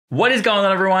What is going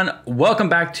on, everyone? Welcome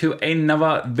back to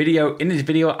another video. In this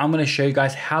video, I'm going to show you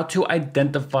guys how to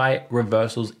identify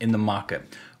reversals in the market.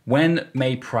 When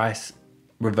may price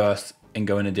reverse and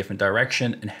go in a different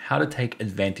direction, and how to take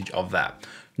advantage of that.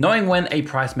 Knowing when a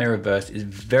price may reverse is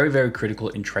very, very critical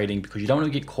in trading because you don't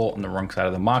want to get caught on the wrong side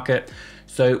of the market.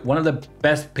 So one of the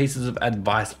best pieces of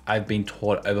advice I've been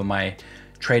taught over my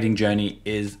trading journey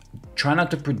is try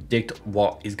not to predict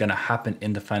what is going to happen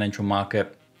in the financial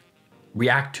market.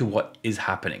 React to what is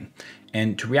happening.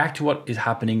 And to react to what is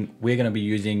happening, we're going to be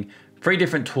using 3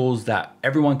 different tools that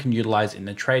everyone can utilize in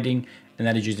their trading. And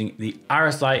that is using the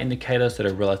RSI indicator, so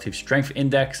the relative strength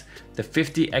index, the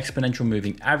 50 exponential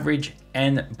moving average,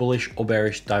 and bullish or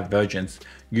bearish divergence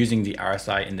using the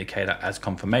RSI indicator as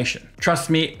confirmation. Trust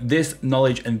me, this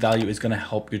knowledge and value is going to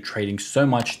help your trading so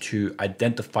much to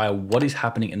identify what is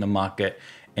happening in the market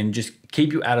and just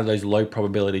keep you out of those low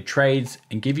probability trades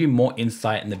and give you more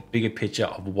insight in the bigger picture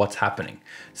of what's happening.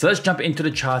 So let's jump into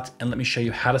the charts and let me show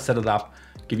you how to set it up,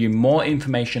 give you more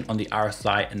information on the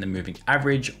RSI and the moving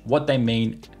average, what they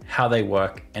mean, how they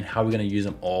work, and how we're going to use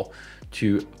them all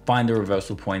to find the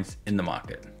reversal points in the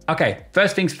market. Okay,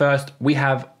 first things first, we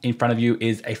have in front of you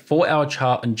is a 4-hour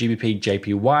chart on GBP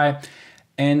JPY.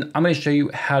 And I'm going to show you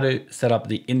how to set up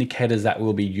the indicators that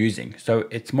we'll be using. So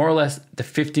it's more or less the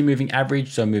 50 moving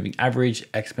average, so moving average,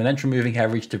 exponential moving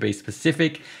average to be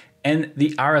specific, and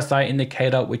the RSI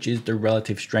indicator, which is the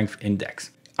relative strength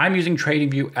index. I'm using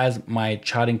TradingView as my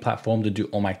charting platform to do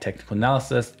all my technical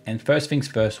analysis. And first things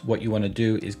first, what you want to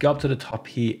do is go up to the top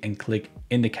here and click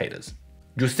indicators.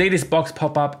 You'll see this box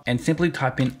pop up and simply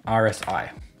type in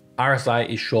RSI. RSI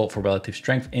is short for relative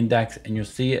strength index, and you'll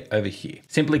see it over here.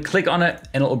 Simply click on it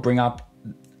and it will bring up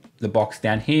the box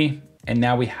down here. And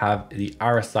now we have the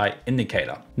RSI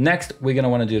indicator. Next, we're going to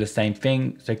want to do the same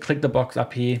thing. So click the box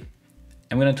up here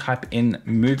and we're going to type in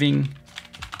moving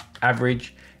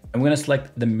average, and we're going to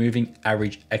select the moving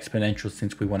average exponential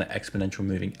since we want an exponential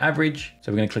moving average.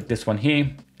 So we're going to click this one here.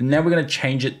 And now we're going to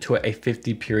change it to a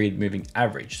 50 period moving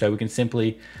average. So we can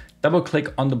simply double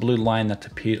click on the blue line that's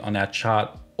appeared on our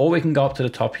chart, or we can go up to the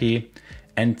top here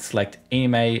and select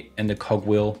EMA and the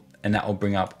cogwheel, and that will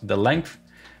bring up the length.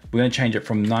 We're going to change it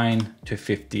from 9 to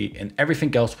 50, and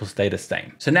everything else will stay the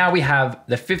same. So now we have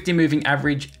the 50 moving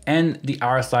average and the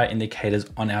RSI indicators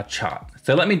on our chart.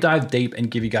 So let me dive deep and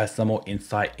give you guys some more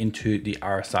insight into the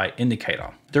RSI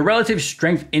indicator. The relative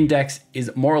strength index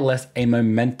is more or less a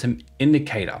momentum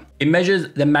indicator. It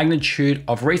measures the magnitude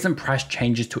of recent price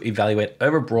changes to evaluate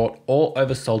overbought or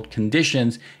oversold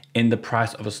conditions in the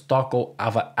price of a stock or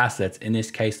other assets, in this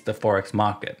case, the Forex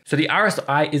market. So the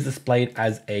RSI is displayed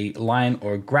as a line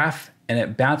or a graph, and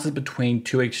it bounces between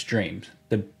 2 extremes.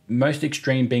 The most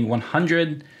extreme being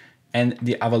 100 and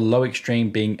the other low extreme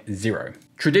being 0.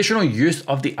 Traditional use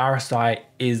of the RSI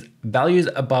is values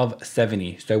above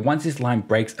 70. So once this line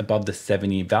breaks above the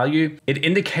 70 value, it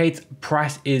indicates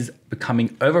price is becoming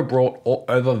overbought or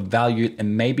overvalued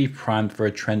and may be primed for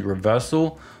a trend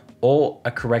reversal or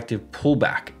a corrective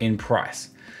pullback in price.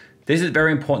 This is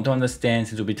very important to understand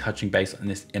since we'll be touching base on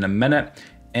this in a minute.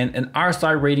 And an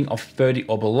RSI reading of 30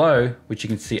 or below, which you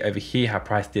can see over here, how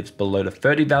price dips below the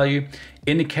 30 value,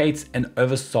 indicates an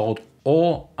oversold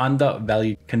or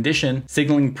undervalued condition,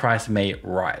 signaling price may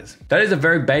rise. That is the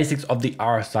very basics of the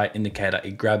RSI indicator.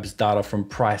 It grabs data from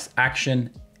price action,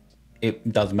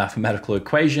 it does mathematical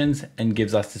equations, and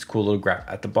gives us this cool little graph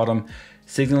at the bottom,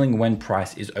 signaling when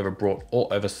price is overbought or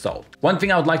oversold. One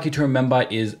thing I would like you to remember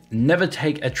is never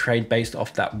take a trade based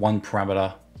off that one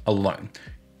parameter alone.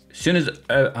 As soon as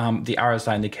the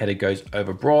RSI indicator goes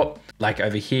overbought, like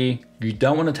over here, you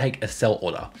don't want to take a sell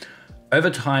order. Over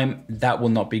time, that will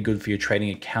not be good for your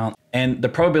trading account. And the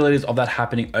probabilities of that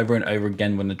happening over and over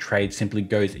again when the trade simply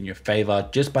goes in your favor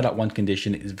just by that one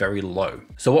condition is very low.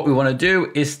 So what we want to do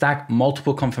is stack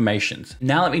multiple confirmations.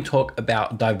 Now let me talk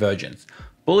about divergence.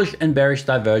 Bullish and bearish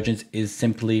divergence is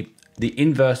simply the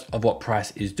inverse of what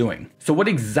price is doing. So what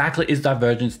exactly is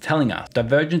divergence telling us?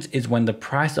 Divergence is when the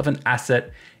price of an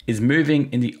asset is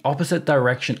moving in the opposite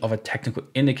direction of a technical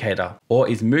indicator or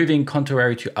is moving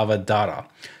contrary to other data.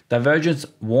 Divergence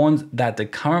warns that the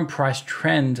current price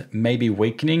trend may be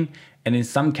weakening and in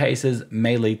some cases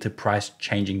may lead to price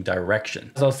changing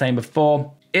direction. As I was saying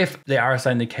before, if the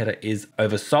RSI indicator is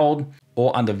oversold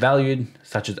or undervalued,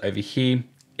 such as over here,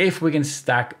 if we can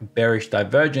stack bearish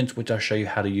divergence, which I'll show you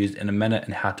how to use in a minute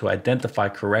and how to identify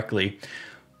correctly,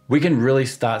 we can really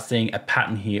start seeing a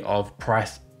pattern here of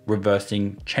price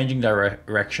reversing, changing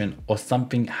direction, or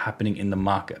something happening in the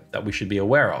market that we should be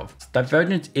aware of.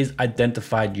 Divergence is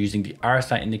identified using the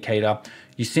RSI indicator.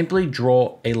 You simply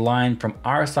draw a line from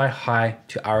RSI high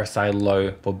to RSI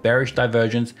low for bearish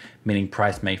divergence, meaning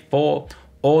price may fall,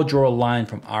 or draw a line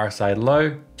from RSI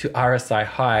low to RSI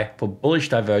high for bullish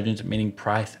divergence, meaning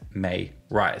price may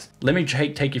rise. Let me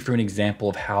take you through an example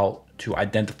of how to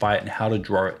identify it and how to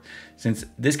draw it. Since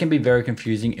this can be very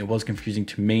confusing, it was confusing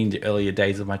to me in the earlier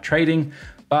days of my trading,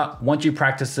 but once you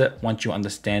practice it, once you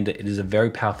understand it, it is a very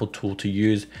powerful tool to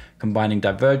use, combining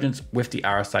divergence with the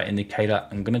RSI indicator.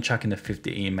 I'm gonna chuck in the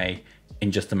 50 EMA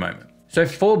in just a moment. So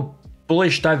for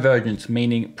bullish divergence,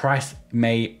 meaning price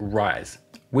may rise,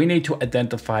 we need to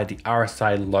identify the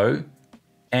RSI low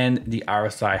and the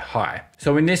RSI high.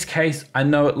 So in this case, I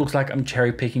know it looks like I'm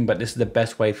cherry picking, but this is the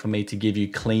best way for me to give you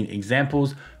clean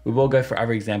examples. We will go for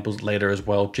other examples later as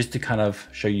well, just to kind of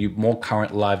show you more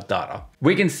current live data.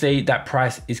 We can see that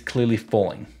price is clearly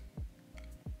falling.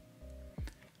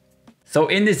 So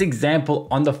in this example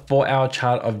on the 4-hour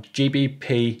chart of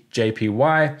GBP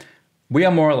JPY, we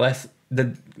are more or less,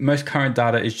 the most current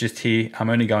data is just here. I'm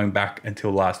only going back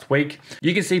until last week.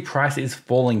 You can see price is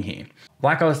falling here.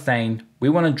 Like I was saying, we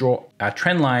want to draw our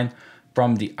trend line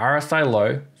from the RSI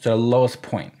low, so the lowest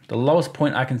point. The lowest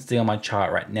point I can see on my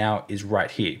chart right now is right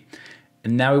here.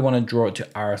 And now we want to draw it to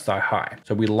RSI high.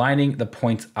 So we're lining the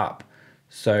points up.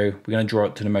 So we're going to draw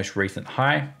it to the most recent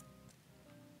high.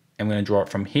 And we're going to draw it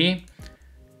from here.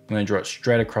 I'm going to draw it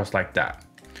straight across like that.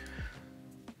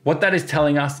 What that is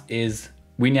telling us is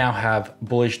we now have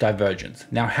bullish divergence.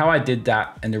 Now, how I did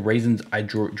that and the reasons I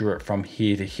drew it from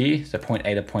here to here, so point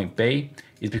A to point B,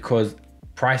 is because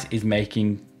price is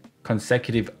making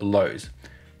consecutive lows.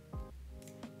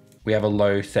 We have a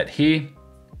low set here,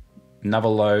 another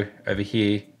low over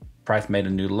here, price made a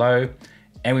new low,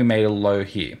 and we made a low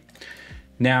here.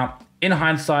 Now, in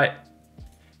hindsight,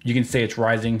 you can see it's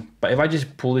rising, but if I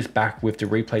just pull this back with the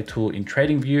replay tool in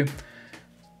TradingView,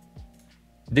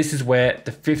 this is where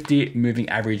the 50 moving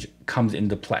average comes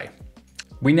into play.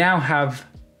 We now have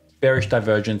bearish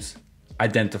divergence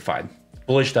identified,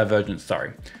 bullish divergence,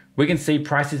 sorry. We can see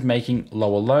price is making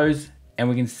lower lows, and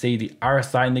we can see the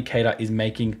RSI indicator is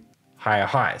making higher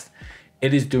highs.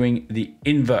 It is doing the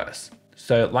inverse.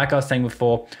 So like I was saying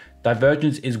before,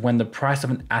 divergence is when the price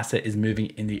of an asset is moving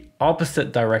in the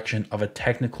opposite direction of a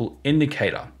technical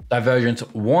indicator. Divergence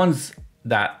warns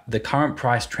that the current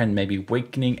price trend may be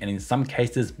weakening and in some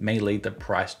cases may lead to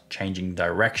price changing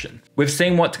direction. We've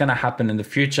seen what's going to happen in the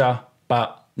future,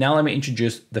 but now let me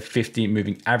introduce the 50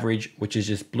 moving average, which is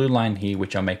this blue line here,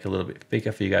 which I'll make a little bit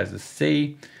bigger for you guys to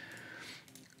see.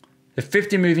 The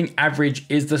 50 moving average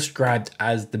is described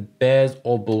as the bears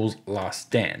or bulls last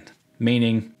stand,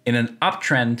 meaning in an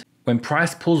uptrend, when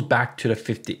price pulls back to the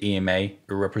 50 EMA, it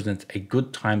represents a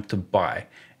good time to buy.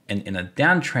 And in a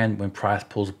downtrend, when price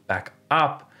pulls back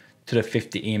up to the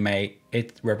 50 EMA,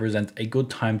 it represents a good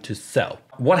time to sell.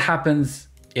 What happens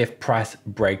if price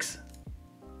breaks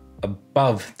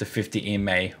above the 50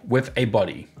 EMA with a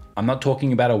body? I'm not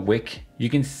talking about a wick. You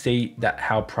can see that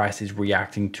how price is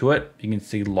reacting to it. You can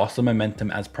see loss of momentum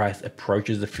as price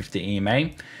approaches the 50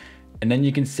 EMA. And then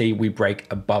you can see we break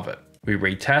above it. We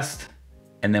retest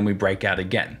and then we break out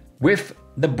again. With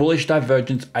the bullish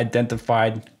divergence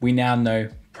identified, we now know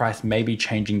price may be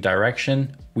changing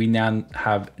direction. We now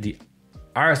have the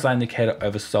RSI indicator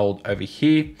oversold over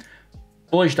here,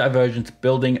 bullish divergence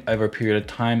building over a period of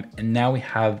time, and now we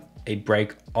have a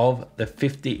break of the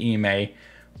 50 EMA,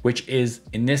 which is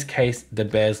in this case the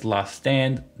bear's last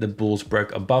stand. The bulls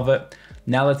broke above it.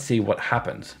 Now let's see what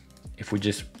happens. If we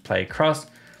just play across,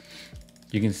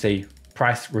 you can see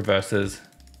price reverses,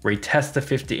 retest the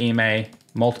 50 EMA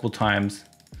multiple times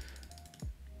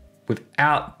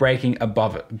without breaking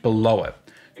above it, below it.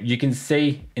 You can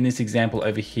see in this example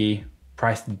over here,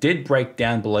 price did break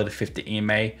down below the 50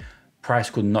 EMA. Price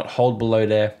could not hold below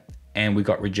there, and we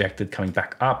got rejected coming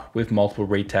back up with multiple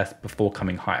retests before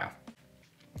coming higher.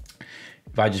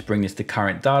 If I just bring this to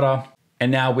current data,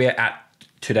 and now we're at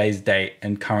today's date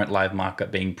and current live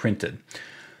market being printed.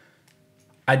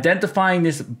 Identifying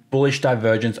this bullish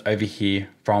divergence over here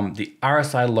from the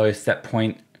RSI low set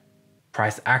point,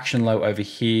 price action low over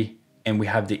here, and we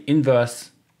have the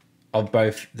inverse of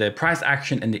both the price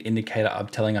action and the indicator are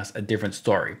telling us a different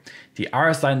story. The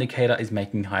RSI indicator is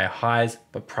making higher highs,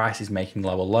 but price is making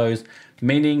lower lows,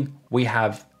 meaning we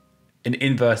have an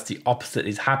inverse, the opposite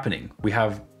is happening. We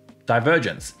have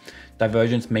divergence.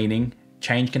 Divergence meaning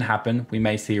change can happen. We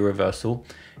may see a reversal.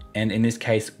 And in this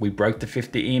case, we broke the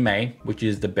 50 EMA, which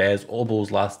is the bears or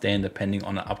bulls last stand, depending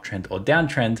on an uptrend or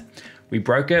downtrend. We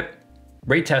broke it,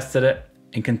 retested it,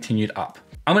 and continued up.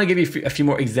 I'm gonna give you a few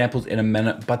more examples in a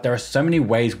minute, but there are so many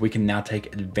ways we can now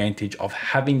take advantage of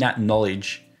having that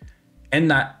knowledge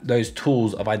and those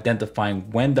tools of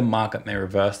identifying when the market may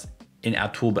reverse in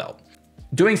our tool belt.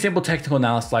 Doing simple technical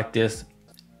analysis like this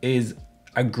is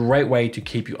a great way to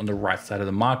keep you on the right side of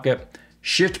the market,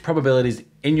 shift probabilities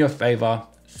in your favor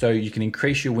so you can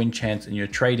increase your win chance in your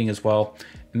trading as well,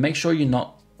 and make sure you're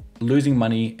not losing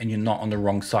money and you're not on the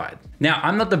wrong side. Now,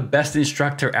 I'm not the best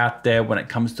instructor out there when it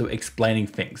comes to explaining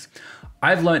things.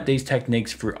 I've learned these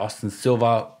techniques through Austin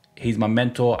Silver. He's my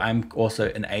mentor. I'm also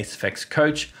an AceFX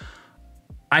coach.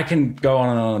 I can go on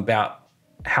and on about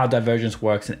how divergence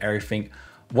works and everything.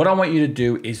 What I want you to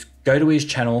do is go to his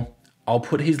channel. I'll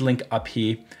put his link up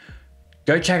here.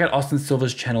 Go check out Austin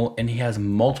Silver's channel, and he has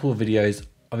multiple videos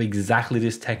of exactly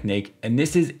this technique. And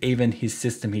this is even his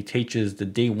system. He teaches the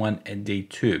D1 and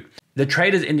D2. The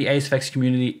traders in the AceFX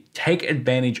community take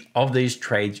advantage of these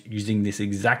trades using this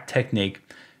exact technique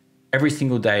every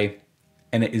single day.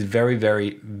 And it is very,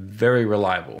 very, very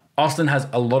reliable. Austin has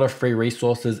a lot of free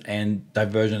resources and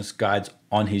divergence guides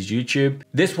on his YouTube.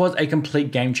 This was a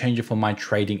complete game changer for my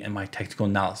trading and my technical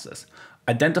analysis.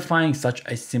 Identifying such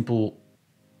a simple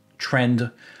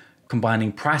trend,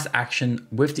 combining price action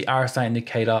with the RSI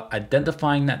indicator,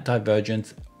 identifying that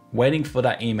divergence, waiting for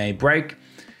that EMA break,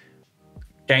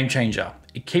 game changer.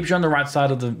 It keeps you on the right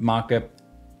side of the market.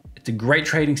 It's a great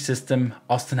trading system.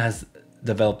 Austin has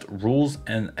developed rules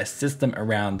and a system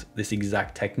around this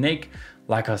exact technique,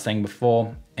 like I was saying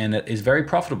before, and it is very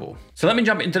profitable. So let me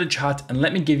jump into the chart and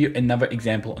let me give you another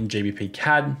example on GBP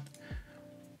CAD.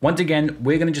 Once again,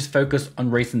 we're gonna just focus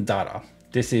on recent data.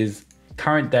 This is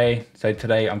current day. So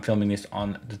today I'm filming this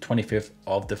on the 25th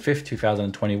of the 5th,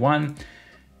 2021.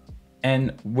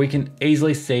 And we can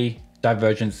easily see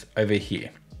divergence over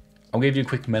here. I'll give you a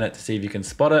quick minute to see if you can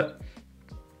spot it.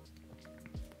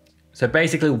 So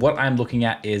basically what I'm looking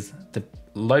at is the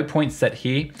low point set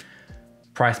here.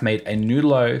 Price made a new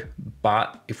low,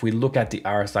 but if we look at the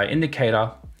RSI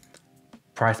indicator,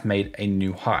 price made a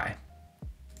new high.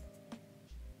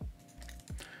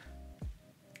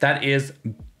 That is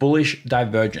bullish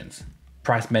divergence.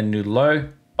 Price made a new low,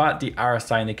 but the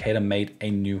RSI indicator made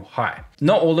a new high.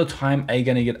 Not all the time are you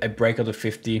gonna get a break of the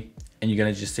 50 and you're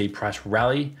gonna just see price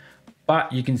rally,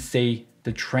 but you can see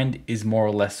the trend is more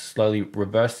or less slowly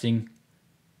reversing.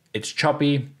 It's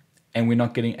choppy and we're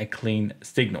not getting a clean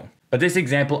signal. But this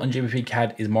example on GBP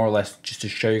CAD is more or less just to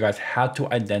show you guys how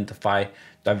to identify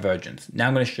divergence. Now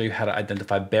I'm going to show you how to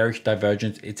identify bearish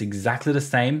divergence. It's exactly the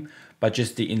same, but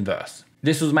just the inverse.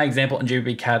 This was my example on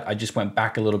GBP CAD. I just went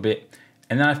back a little bit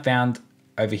and then I found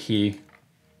over here,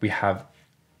 we have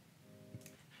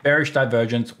bearish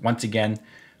divergence. Once again,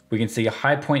 we can see a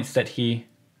high point set here.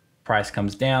 Price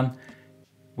comes down.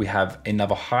 We have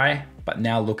another high, but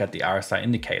now look at the RSI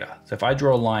indicator. So if I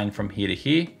draw a line from here to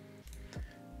here,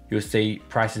 you'll see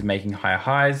price is making higher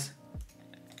highs.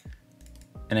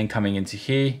 And then coming into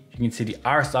here, you can see the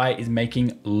RSI is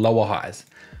making lower highs.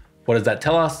 What does that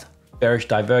tell us? Bearish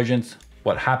divergence.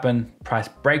 What happened? Price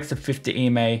breaks the 50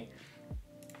 EMA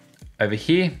over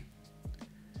here.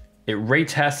 It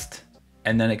retests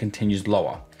and then it continues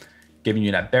lower, giving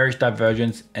you that bearish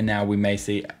divergence. And now we may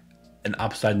see an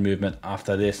upside movement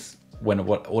after this when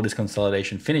all this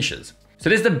consolidation finishes. So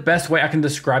this is the best way I can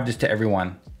describe this to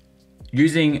everyone.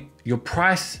 Using your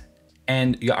price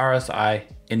and your RSI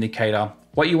indicator,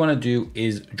 what you want to do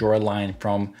is draw a line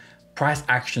from price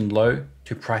action low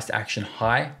to price action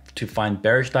high to find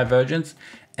bearish divergence.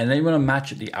 And then you want to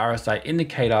match the RSI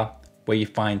indicator where you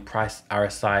find price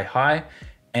RSI high.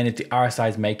 And if the RSI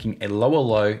is making a lower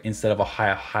low instead of a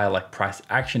higher high like price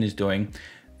action is doing,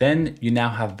 then you now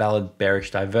have valid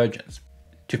bearish divergence.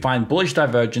 To find bullish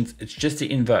divergence, it's just the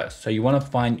inverse. So you want to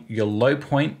find your low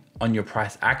point on your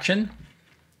price action.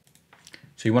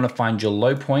 So you want to find your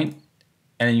low point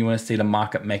and then you want to see the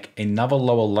market make another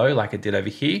lower low like it did over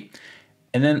here.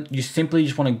 And then you simply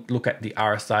just want to look at the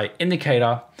RSI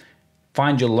indicator,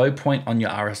 find your low point on your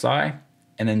RSI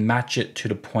and then match it to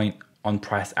the point on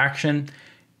price action.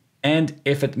 And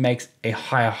if it makes a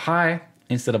higher high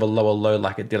instead of a lower low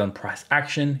like it did on price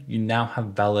action, you now have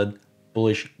valid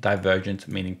bullish divergence,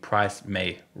 meaning price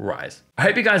may rise. I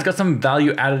hope you guys got some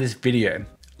value out of this video.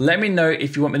 Let me know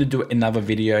if you want me to do another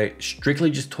video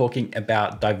strictly just talking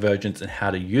about divergence and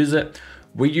how to use it.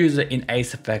 We use it in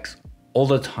AceFX all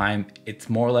the time. It's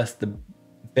more or less the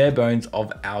bare bones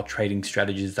of our trading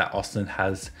strategies that Austin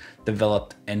has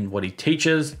developed and what he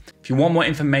teaches. If you want more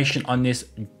information on this,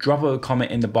 drop a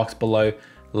comment in the box below.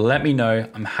 Let me know.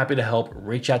 I'm happy to help.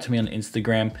 Reach out to me on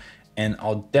Instagram and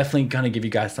I'll definitely kind of give you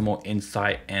guys some more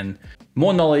insight and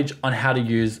more knowledge on how to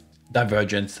use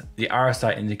divergence, the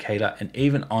RSI indicator, and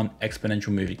even on exponential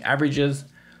moving averages.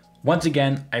 Once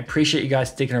again, I appreciate you guys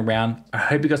sticking around. I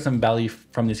hope you got some value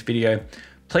from this video.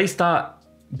 Please start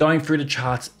going through the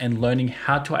charts and learning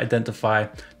how to identify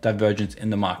divergence in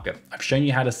the market. I've shown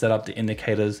you how to set up the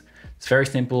indicators. It's very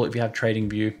simple. If you have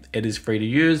TradingView, it is free to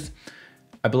use.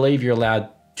 I believe you're allowed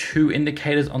 2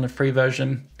 indicators on the free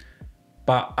version.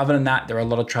 But other than that, there are a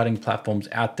lot of trading platforms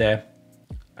out there.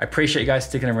 I appreciate you guys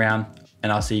sticking around,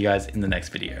 and I'll see you guys in the next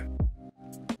video.